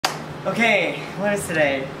Okay, what is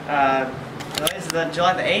today? Is it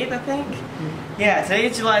July the 8th, I think? Yeah, today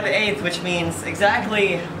is July the 8th, which means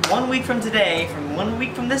exactly 1 week from today, from 1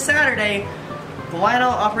 week from this Saturday, the Lionel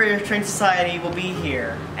Operator Training Society will be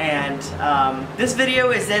here. And this video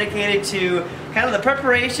is dedicated to kind of the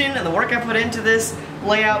preparation and the work I put into this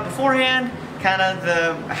layout beforehand, kind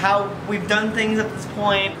of how we've done things at this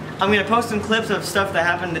point. I'm going to post some clips of stuff that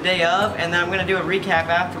happened the day of, and then I'm going to do a recap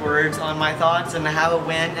afterwards on my thoughts and how it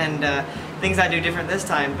went and things I do different this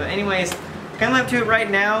time. But anyways, coming up to it right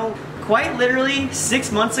now, quite literally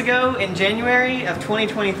 6 months ago in January of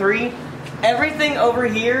 2023, everything over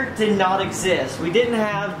here did not exist. We didn't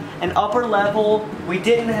have an upper level, we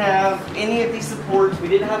didn't have any of these supports, we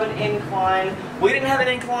didn't have an incline, we didn't have an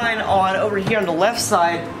incline on over here on the left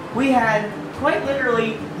side. We had quite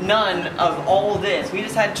literally none of all of this. We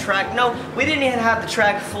just had track, no, we didn't even have the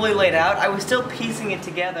track fully laid out. I was still piecing it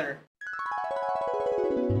together.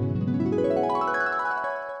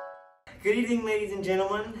 Good evening, ladies and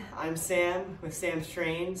gentlemen. I'm Sam with Sam's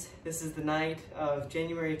Trains. This is the night of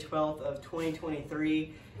January 12th of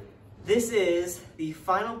 2023. This is the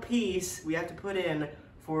final piece we have to put in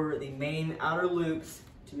for the main outer loops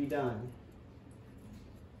to be done.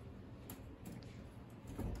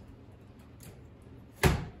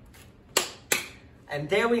 And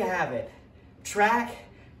there we have it. Track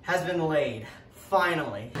has been laid,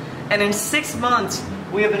 finally. And in 6 months,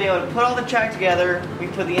 we have been able to put all the track together, we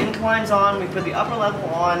put the inclines on, we put the upper level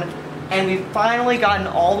on, and we've finally gotten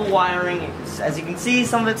all the wiring. As you can see,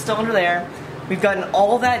 some of it's still under there. We've gotten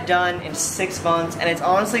all that done in 6 months, and it's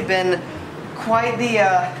honestly been quite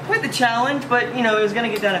the challenge, but you know, it was gonna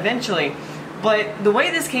get done eventually. But the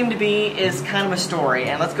way this came to be is kind of a story,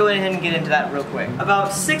 and let's go ahead and get into that real quick.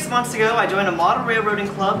 About 6 months ago, I joined a model railroading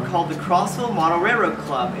club called the Crossville Model Railroad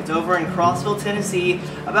Club. It's over in Crossville, Tennessee,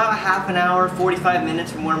 about half an hour, 45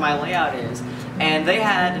 minutes from where my layout is. And they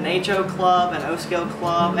had an HO club, an O-scale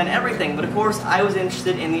club, and everything. But of course, I was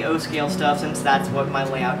interested in the O-scale stuff since that's what my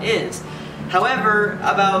layout is. However,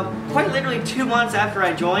 about quite literally 2 months after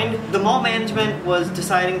I joined, the mall management was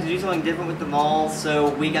deciding to do something different with the mall, so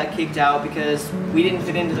we got kicked out because we didn't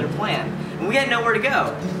fit into their plan. And we had nowhere to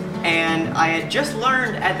go. And I had just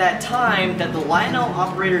learned at that time that the Lionel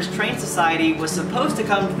Operators Training Society was supposed to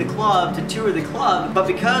come to the club to tour the club, but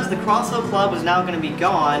because the Crossville Club was now going to be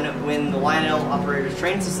gone when the Lionel Operators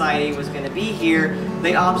Training Society was going to be here,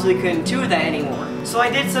 they obviously couldn't tour that anymore. So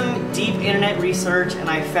I did some deep internet research and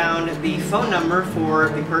I found the phone number for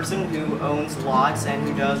the person who owns lots and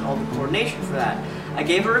who does all the coordination for that. I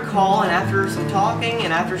gave her a call, and after some talking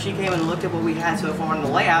and after she came and looked at what we had so far in the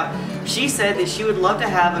layout, she said that she would love to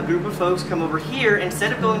have a group of folks come over here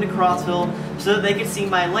instead of going to Crossville so that they could see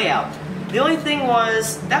my layout. The only thing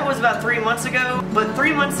was, that was about 3 months ago, but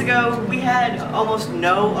 3 months ago we had almost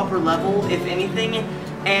no upper level, if anything,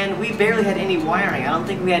 and we barely had any wiring. I don't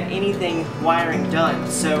think we had anything wiring done.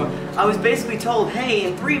 So I was basically told, hey,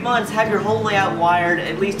 in 3 months have your whole layout wired,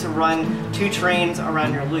 at least to run 2 trains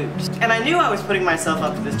around your loops. And I knew I was putting myself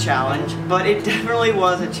up to this challenge, but it definitely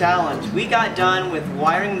was a challenge. We got done with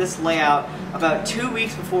wiring this layout about 2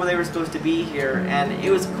 weeks before they were supposed to be here, and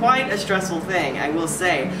it was quite a stressful thing, I will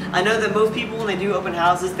say. I know that most people, when they do open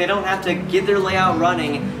houses, they don't have to get their layout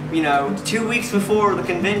running, you know, 2 weeks before the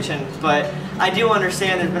convention, but I do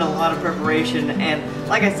understand there's been a lot of preparation, and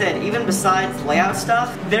like I said, even besides layout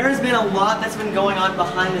stuff, there has been a lot that's been going on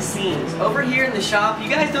behind the scenes. Over here in the shop, you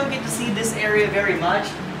guys don't get to see this area very much,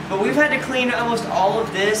 but we've had to clean almost all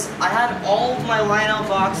of this. I had all of my Lionel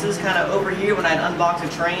boxes kind of over here when I'd unboxed a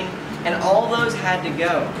train, and all those had to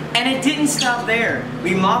go. And it didn't stop there.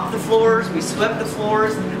 We mopped the floors, we swept the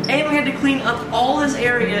floors, and we had to clean up all this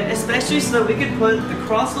area, especially so that we could put the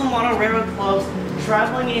Crossville Model Railroad Club's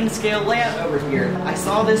traveling in scale layout over here. I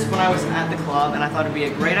saw this when I was at the club, and I thought it'd be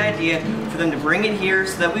a great idea for them to bring it here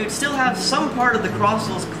so that we would still have some part of the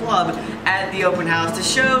Crossville's club at the open house to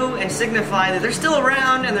show and signify that they're still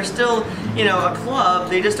around and they're still, you know, a club.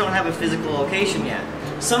 They just don't have a physical location yet.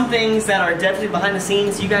 Some things that are definitely behind the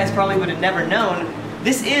scenes you guys probably would have never known.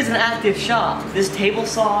 This is an active shop. This table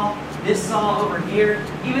saw, this saw over here,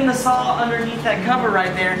 even the saw underneath that cover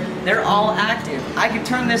right there, they're all active. I could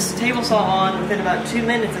turn this table saw on within about 2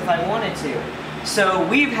 minutes if I wanted to. So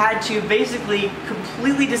we've had to basically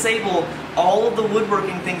completely disable all of the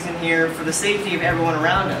woodworking things in here for the safety of everyone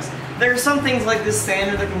around us. There are some things like this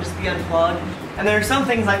sander that can just be unplugged, and there are some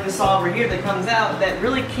things like this saw over here that comes out that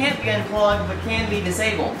really can't be unplugged but can be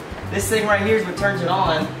disabled. This thing right here is what turns it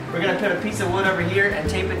on. We're gonna put a piece of wood over here and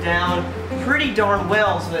tape it down pretty darn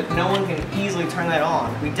well so that no one can easily turn that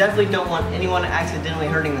on. We definitely don't want anyone accidentally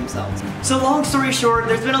hurting themselves. So long story short,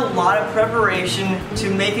 there's been a lot of preparation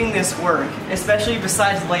to making this work, especially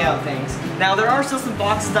besides layout things. Now there are still some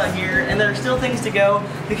boxes out here and there are still things to go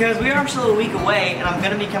because we are still a week away and I'm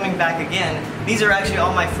gonna be coming back again. These are actually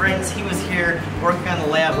all my friends. He was here working on the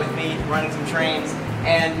layout with me, running some trains,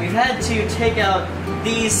 and we've had to take out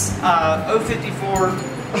these 054,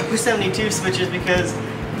 072 switches because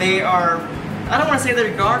they are, I don't want to say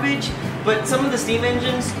they're garbage, but some of the steam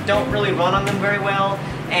engines don't really run on them very well.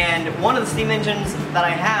 And one of the steam engines that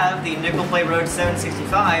I have, the Nickel Plate Road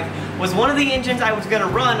 765, was one of the engines I was going to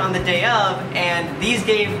run on the day of, and these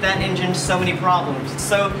gave that engine so many problems.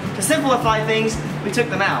 So to simplify things, we took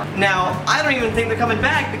them out. Now, I don't even think they're coming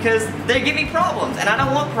back because they give me problems, and I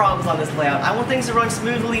don't want problems on this layout. I want things to run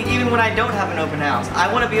smoothly even when I don't have an open house.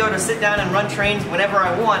 I want to be able to sit down and run trains whenever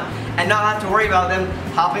I want and not have to worry about them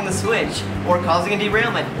hopping the switch or causing a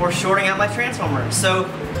derailment or shorting out my transformer. So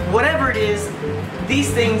whatever it is, these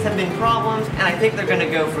things have been problems and I think they're going to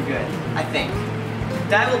go for good, I think.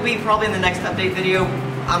 That will be probably in the next update video.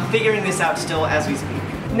 I'm figuring this out still as we speak.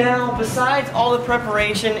 Now, besides all the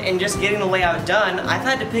preparation and just getting the layout done, I've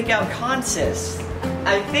had to pick out consists.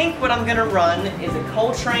 I think what I'm going to run is a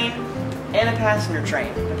coal train and a passenger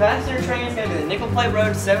train. The passenger train is going to be the Nickel Plate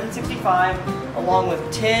Road 765 along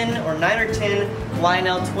with 10 or 9 or 10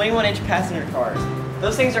 Lionel 21-inch passenger cars.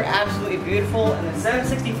 Those things are absolutely beautiful, and the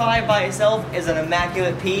 765 by itself is an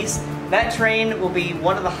immaculate piece. That train will be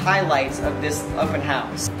one of the highlights of this open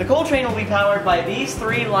house. The coal train will be powered by these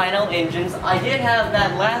 3 Lionel engines. I did have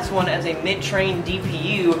that last one as a mid-train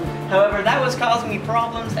DPU, however that was causing me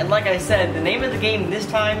problems, and like I said, the name of the game this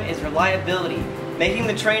time is reliability. Making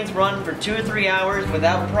the trains run for 2 or 3 hours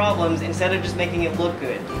without problems instead of just making it look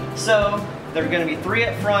good. So, there are going to be 3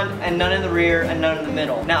 up front and none in the rear and none in the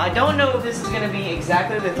middle. Now I don't know if this is going to be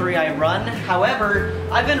exactly the 3 I run, however,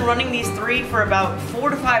 I've been running these 3 for about 4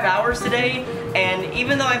 to 5 hours today, and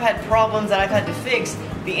even though I've had problems that I've had to fix,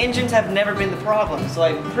 the engines have never been the problem, so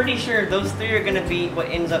I'm pretty sure those 3 are going to be what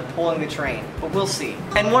ends up pulling the train, but we'll see.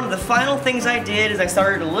 And one of the final things I did is I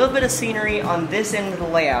started a little bit of scenery on this end of the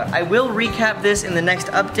layout. I will recap this in the next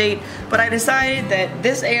update, but I decided that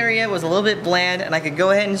this area was a little bit bland and I could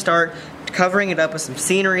go ahead and start covering it up with some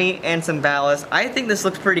scenery and some ballast. I think this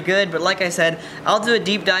looks pretty good, but like I said, I'll do a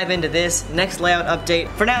deep dive into this next layout update.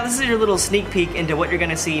 For now, this is your little sneak peek into what you're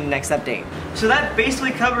gonna see next update. So that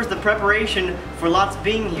basically covers the preparation for lots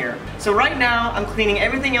being here. So right now, I'm cleaning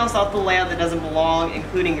everything else off the layout that doesn't belong,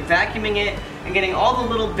 including vacuuming it and getting all the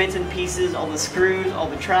little bits and pieces, all the screws, all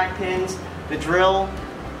the track pins, the drill.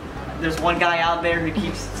 There's one guy out there who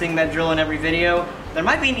keeps seeing that drill in every video. There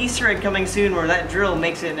might be an Easter egg coming soon where that drill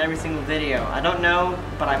makes it in every single video. I don't know,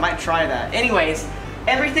 but I might try that. Anyways,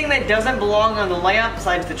 everything that doesn't belong on the layout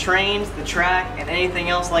besides the trains, the track, and anything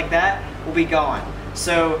else like that will be gone.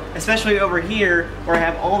 So, especially over here, where I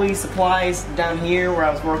have all these supplies down here where I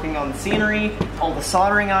was working on the scenery, all the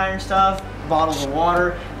soldering iron stuff, bottles of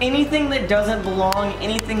water, anything that doesn't belong,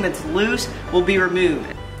 anything that's loose will be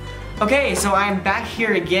removed. Okay, so I'm back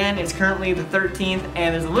here again. It's currently the 13th,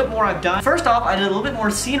 and there's a little bit more I've done. First off, I did a little bit more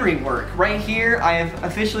scenery work. Right here, I have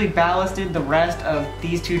officially ballasted the rest of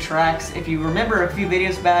these 2 tracks. If you remember a few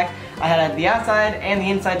videos back, I had the outside and the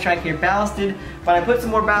inside track here ballasted, but I put some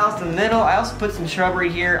more ballast in the middle. I also put some shrubbery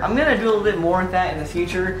here. I'm gonna do a little bit more of that in the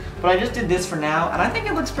future, but I just did this for now, and I think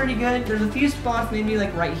it looks pretty good. There's a few spots, maybe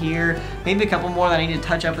like right here, maybe a couple more that I need to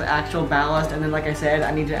touch up with actual ballast, and then like I said, I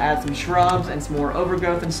need to add some shrubs and some more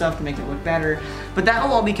overgrowth and stuff to make it look better, but that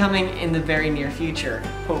will all be coming in the very near future,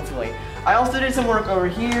 hopefully. I also did some work over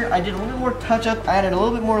here. I did a little bit more touch up. I added a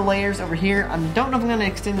little bit more layers over here. I don't know if I'm gonna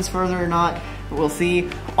extend this further or not, but we'll see.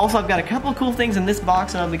 Also, I've got a couple of cool things in this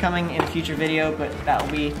box that'll be coming in a future video, but that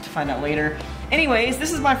will be to find out later. Anyways,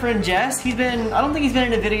 this is my friend Jess. I don't think he's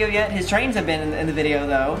been in a video yet. His trains have been in the video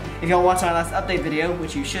though. If y'all watched my last update video,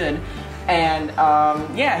 which you should. And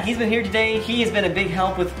yeah, he's been here today. He has been a big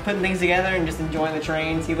help with putting things together and just enjoying the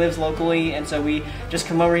trains. He lives locally, and so we just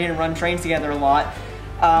come over here and run trains together a lot.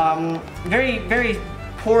 Very, very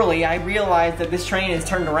poorly, I realized that this train is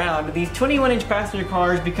turned around. These 21-inch passenger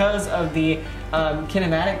cars, because of the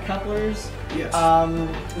kinematic couplers, yes.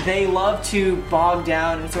 They love to bog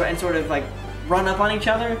down and sort of like run up on each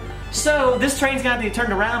other. So this train's gonna have to be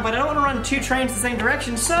turned around, but I don't want to run 2 trains the same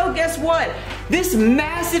direction, so guess what? This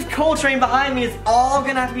massive coal train behind me is all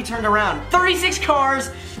gonna have to be turned around. 36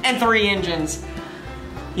 cars and 3 engines.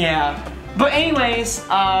 Yeah. But anyways,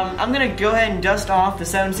 I'm gonna go ahead and dust off the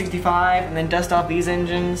 765 and then dust off these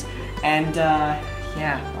engines, and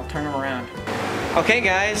Yeah, I'll turn them around. Okay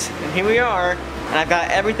guys, and here we are, and I've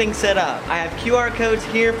got everything set up. I have QR codes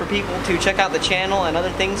here for people to check out the channel and other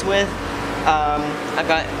things with. I've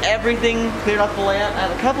got everything cleared off the layout. I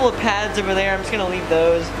have a couple of pads over there, I'm just gonna leave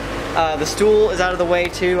those. The stool is out of the way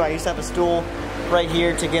too. I used to have a stool right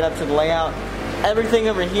here to get up to the layout. Everything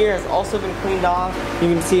over here has also been cleaned off.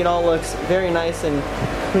 You can see it all looks very nice and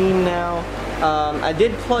clean now. I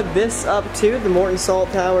did plug this up too. The Morton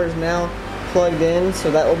Salt Tower is now plugged in,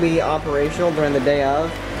 so that will be operational during the day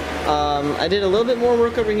of. I did a little bit more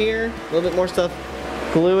work over here, a little bit more stuff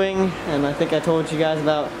gluing, and I think I told you guys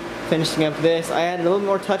about finishing up this. I added a little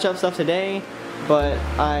more touch-up stuff today, but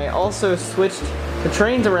I also switched the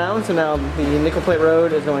trains around, so now the Nickel Plate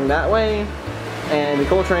Road is going that way, and the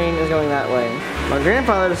coal train is going that way. My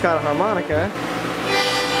grandfather just got a harmonica.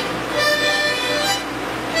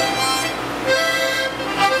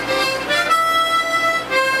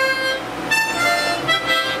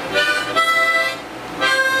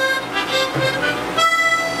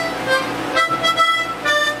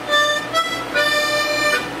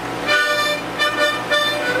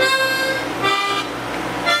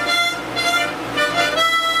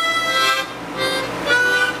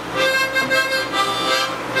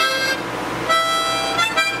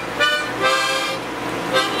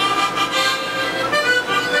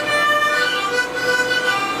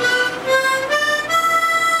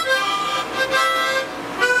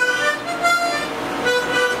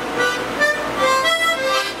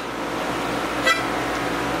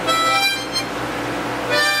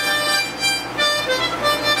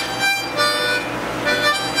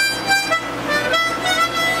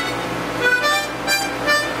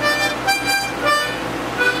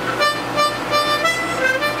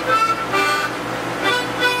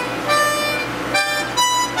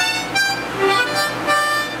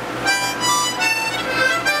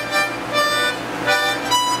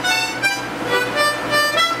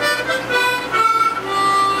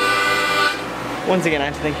 Once again, I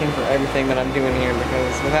have to thank him for everything that I'm doing here,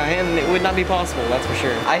 because without him, it would not be possible, that's for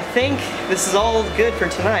sure. I think this is all good for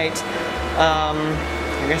tonight.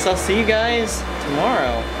 I guess I'll see you guys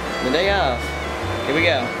tomorrow, the day of. Here we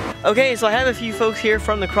go. Okay, so I have a few folks here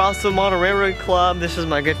from the Crossville Model Railroad Club. This is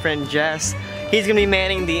my good friend Jess. He's gonna be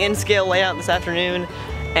manning the in-scale layout this afternoon,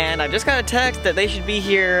 and I just got a text that they should be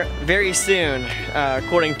here very soon,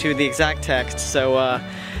 according to the exact text. So,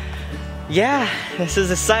 yeah, this is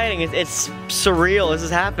exciting. It's surreal. This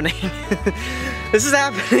is happening. This is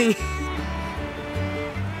happening.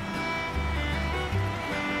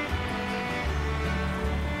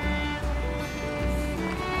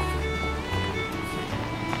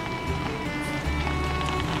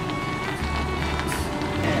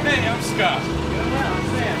 Hey, I'm Scott. I'm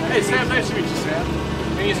Sam. Hey, Sam, nice to meet you, Sam.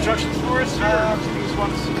 Any instructions for us? Or you just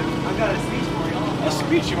want to see I've got a speech for you all. a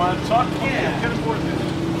speech? You want to talk? Yeah. Get aboard this.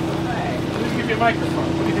 Okay. Let me give you a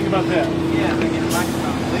microphone. What do you think about that? Yeah, let me get a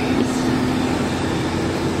microphone, please.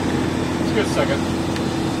 Just give it a second.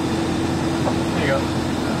 There you go.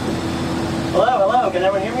 Hello. Can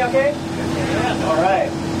everyone hear me okay? Yeah. All right.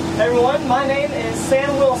 Hey everyone, my name is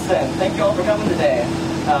Sam Wilson. Thank you all for coming today.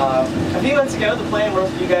 A few months ago, the plan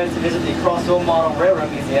was for you guys to visit the Crossville Model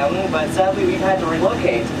Railroad Museum, but sadly we've had to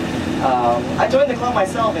relocate. I joined the club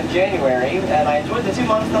myself in January, and I enjoyed the 2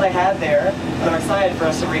 months that I had there, and I'm excited for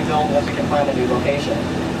us to rebuild once we can find a new location.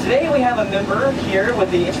 Today we have a member here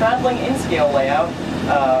with the traveling in-scale layout,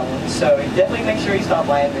 so definitely make sure you stop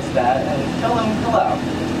by and visit that, and tell them hello.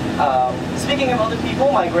 Speaking of other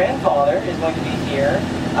people, my grandfather is going to be here.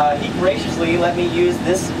 He graciously let me use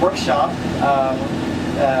this workshop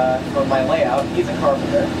for my layout. He's a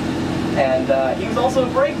carpenter. And he was also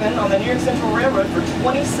a brakeman on the New York Central Railroad for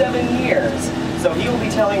 27 years. So he will be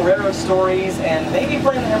telling railroad stories and maybe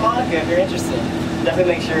playing the harmonica if you're interested.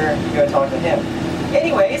 Definitely make sure you go talk to him.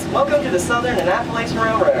 Anyways, welcome to the Southern and Appalachian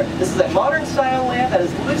Railroad. This is a modern style layout that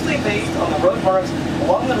is loosely based on the road marks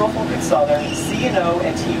along the Norfolk and Southern, C&O,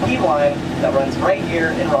 and TP line that runs right here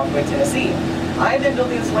in Rockaway, Tennessee. I have been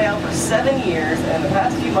building this layout for 7 years, and in the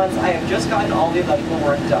past few months I have just gotten all the electrical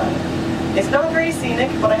work done. It's not very scenic,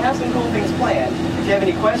 but I have some cool things planned. If you have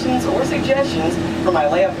any questions or suggestions for my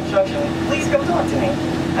layout construction, please come talk to me.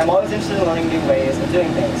 I'm always interested in learning new ways of doing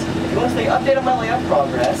things. If you want to stay updated on my layout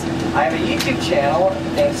progress, I have a YouTube channel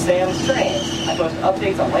named Sam's Trains. I post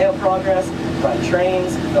updates on layout progress, run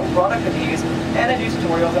trains, film product reviews, and I do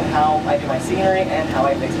tutorials on how I do my scenery and how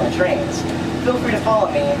I fix my trains. Feel free to follow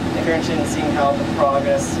me if you're interested in seeing how the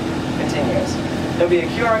progress continues. There'll be a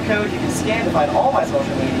QR code you can scan to find all my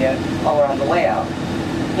social media all around the layout.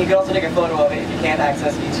 You can also take a photo of it if you can't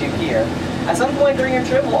access YouTube here. At some point during your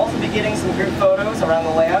trip, we'll also be getting some group photos around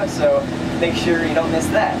the layout, so make sure you don't miss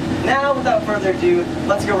that. Now, without further ado,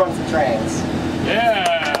 let's go run some trains.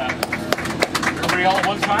 Yeah. Everybody all at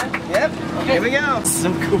one time? Yep. Okay. Here we go.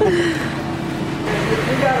 Some cool.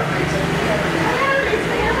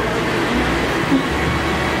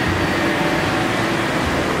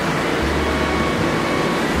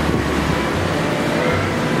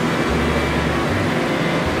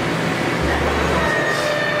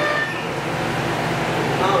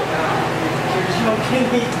 Joking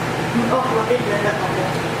me not right now.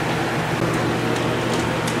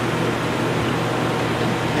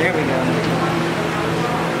 There we go.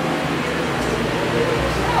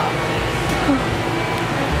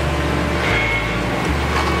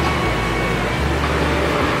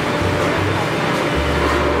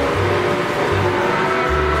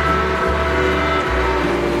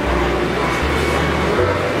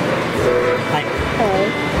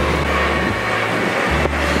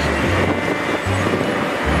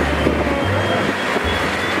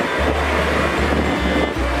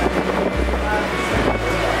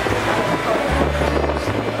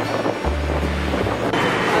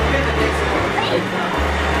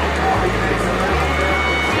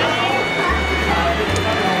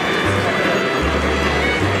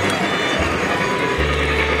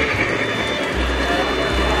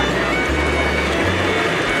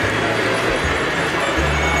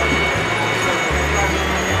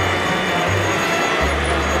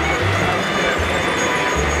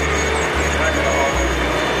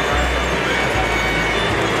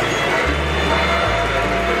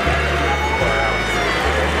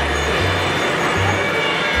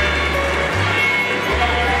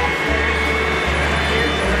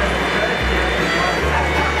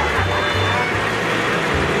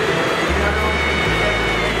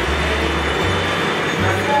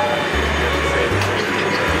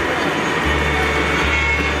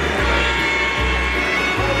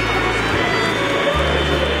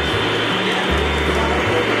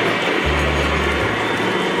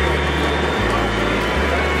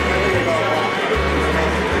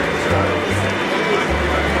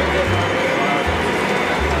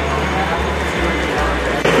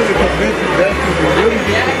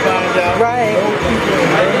 Right.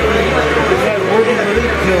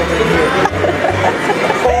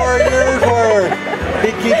 4 years worth.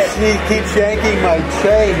 He keeps yanking my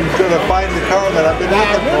chain. He's going to find the car that I've been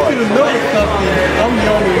looking for. I want you to know something. I'm the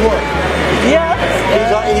only one. Yeah.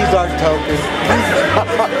 He's our token.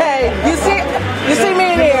 Hey, you see me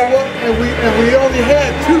in here. And we only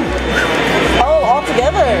had 2. Oh, all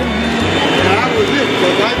together. And I was it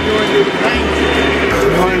because I joined in the 90s.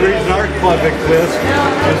 The only reason our club exists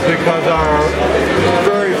is because our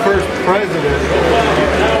very first president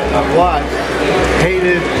of Watts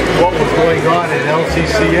hated what was going on in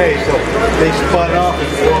LCCA, so they spun off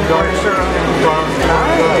and formed our club.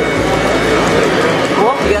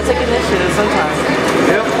 Well, you gotta take initiative sometime.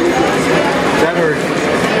 Yep. That or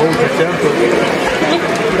hold your temper.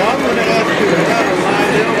 But I'm going to ask you to have a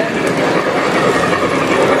Lionel.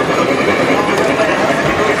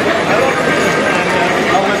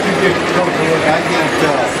 I'll let you get a look. I can't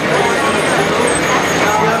tell.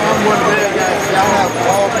 I'm one bad guy. I have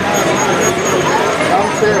all kinds of things. I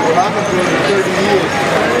don't care what I've been doing for 30 years.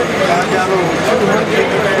 I've got over 200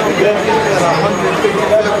 buildings and 157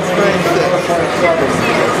 train sets.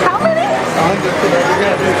 How many?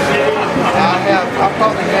 157. I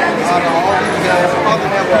probably have out of all these guys, I probably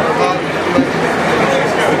have about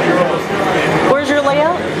Where's your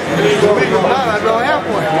layout? believe it or not, I don't have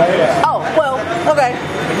one. Oh, well, okay.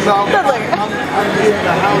 So Good layer. I'm getting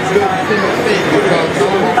a house built in Tennessee because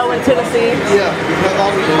Oh, in Tennessee? yeah, because I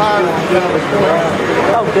was tired of California.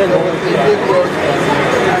 Oh, good. It did work.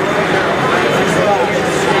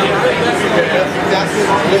 That's it.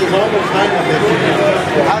 It's almost 90.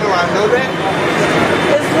 How do I know that?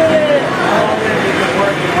 Isn't it?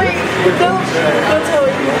 Wait, don't tell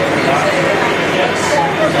me.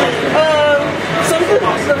 Something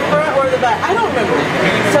the front or the back? I don't remember.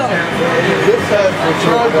 Tell me. This has the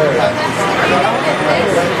truck.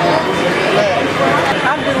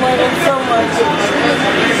 I've been learning so much.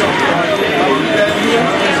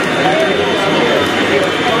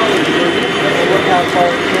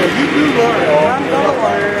 You do learn. I'm gonna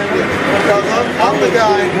learn. Because I'm the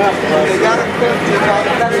guy. They got a question about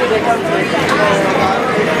it. That's what they come to.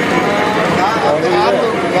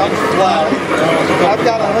 I'm flat. I've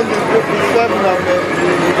got 157 of them.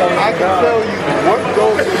 I can tell you what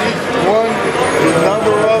goes to each one, the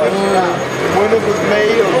number of it, when it was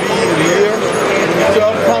made, or the year. So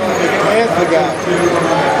I'm coming to answer guys.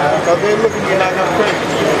 Because they're looking at me like I'm crazy.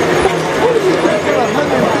 What is it?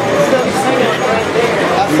 157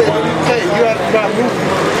 I said, let me tell you, you have to try moving.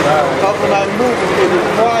 Because when I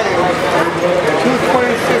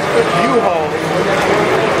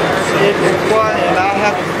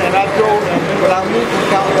me from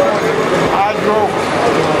California.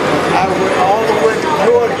 I went all the way to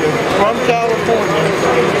Georgia from California,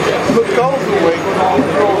 took those away,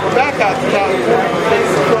 drove back out to California, take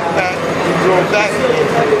the truck back, and drove back again.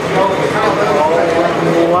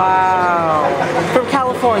 Wow. From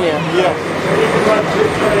California? Yeah.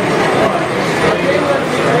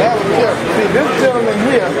 That was terrible. See, this gentleman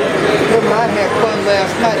here, him and I had fun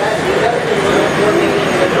last night.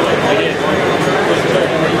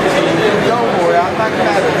 Don't worry, I'm not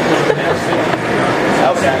mad at you.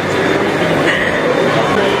 Okay.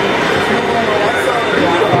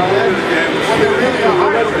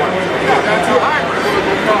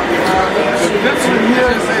 This one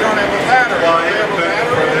here, they don't have a battery. Well, they have a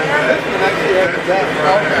battery in there? This one actually has a battery.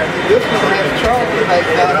 Okay. This one has charging like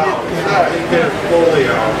that. It's fully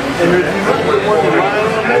off. And if you look at what the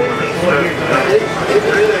Lionel made, it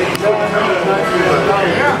really is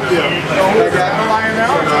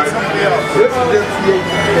Lionel or somebody else? This is just the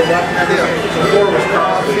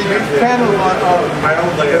these panels on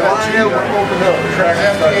Lionel will open up.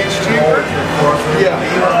 MPH cheaper? Yeah.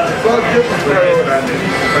 Well, different.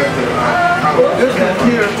 This one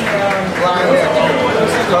here, Lionel.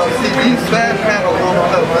 See, these side panels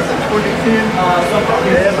open up. That's a 2010.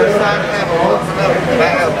 The other side panel opens up.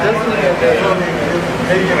 I have this one and this one.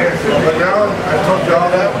 But now, I told you all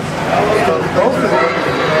that. Those are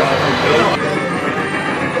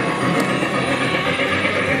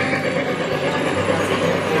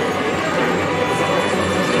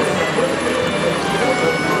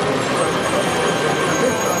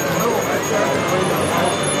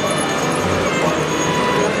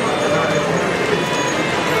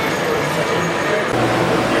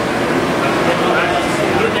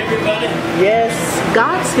Yes,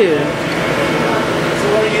 got to. So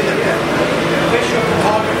what are you, the official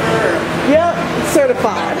photographer? Yep,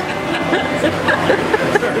 certified.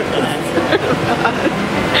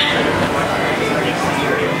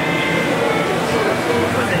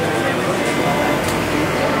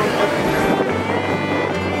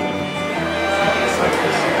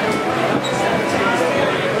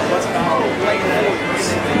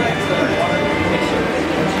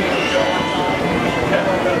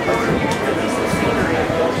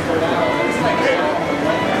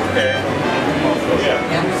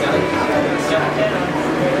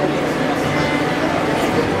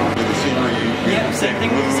 Yeah, same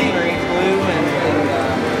thing with the scenery. Blue and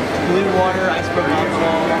blue water, iceberg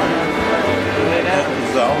alcohol.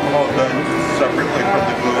 Is the alcohol done separately from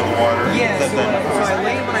the glue and water? Yeah, so I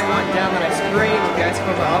laid when I went down, then I sprayed with the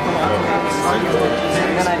iceberg alcohol,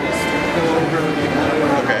 and then I just go over.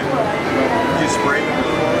 Okay. You sprayed them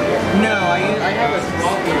before? No, I have a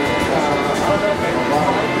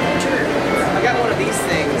I got one of these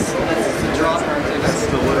things. That's a dropper. That's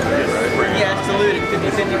diluted, right? Yeah, it's diluted,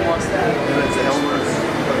 50-50 wants that. And it's Elmer's?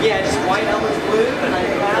 Yeah, just white Elmer's blue, and I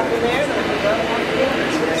put half in there, and I put that one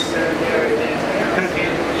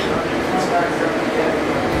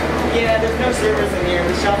Yeah, there's no servers in here.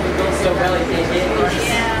 The shop is built so well you can't get it.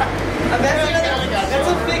 Yeah. That's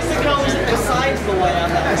a fix that comes besides the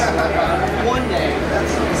layout. One day.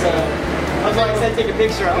 So, I was like, I said, take a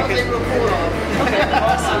picture of it. Okay,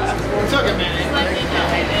 awesome. It took a minute.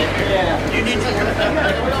 Yeah. You need to come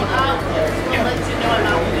back. It lets you know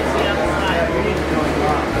how many see outside.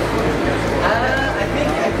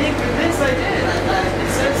 I think with this I did. It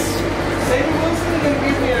says Saban Wilson going to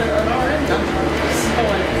give me an RN number. So,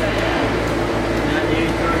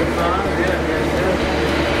 9835.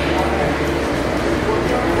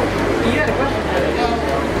 Yeah,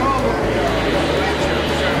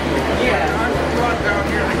 yeah. I'm brought down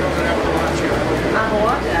here to go to Appalachia.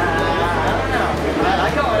 Appalachia? I don't know. I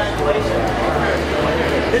call it Appalachia.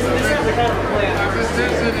 This has a kind of a plan. I was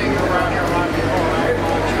visiting around here a lot before.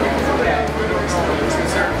 Okay.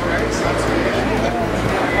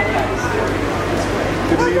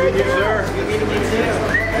 Good meeting you, sir. Good meeting you too.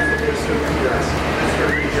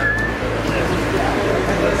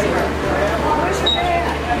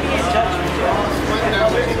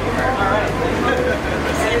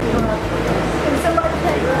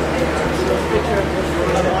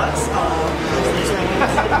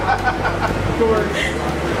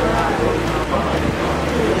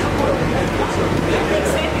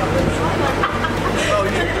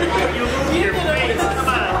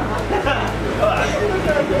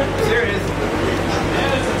 Serious.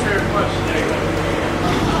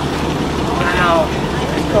 Wow.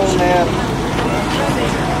 Oh man.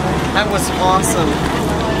 That was awesome.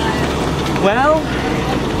 Well,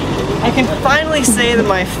 I can finally say that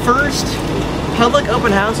my first public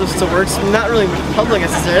open house was still works. Not really public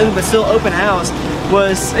necessarily, but still open house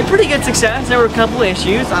was a pretty good success. There were a couple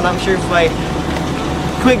issues, and I'm sure if I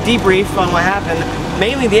quick debrief on what happened.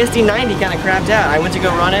 Mainly the SD90 kind of crapped out. I went to go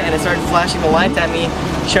run it and it started flashing the lights at me,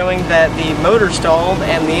 showing that the motor stalled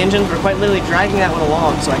and the engines were quite literally dragging that one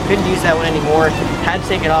along, so I couldn't use that one anymore. Had to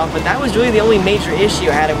take it off, but that was really the only major issue.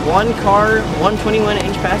 I had one car, one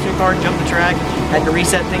 21-inch passenger car, jump the track, had to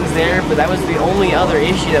reset things there, but that was the only other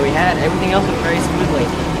issue that we had. Everything else went very smoothly.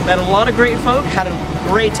 Met a lot of great folk, had a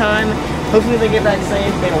great time. Hopefully they get back safe,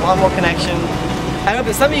 made a lot more connection. I hope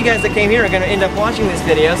that some of you guys that came here are going to end up watching this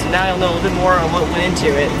video, so now you'll know a little bit more on what went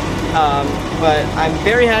into it. But I'm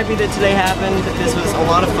very happy that today happened. This was a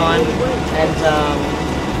lot of fun,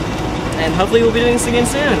 and hopefully we'll be doing this again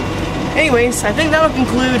soon. Anyways, I think that'll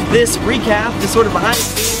conclude this recap, just sort of behind the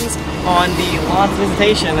scenes on the launch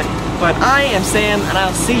visitation. But I am Sam, and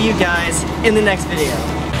I'll see you guys in the next video.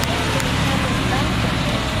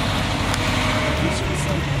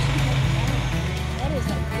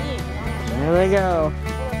 There they go.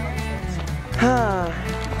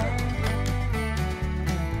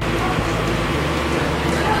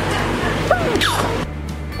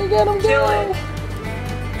 Get him, Kill it!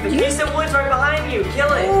 There's a piece of wood's right behind you.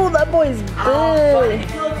 Kill it! Oh, that boy's big. Oh, did he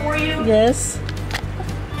kill it for you? Yes.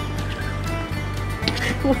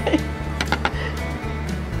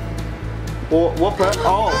 What?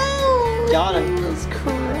 Oh, got him. He was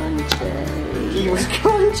crunchy. He was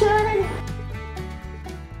crunchy.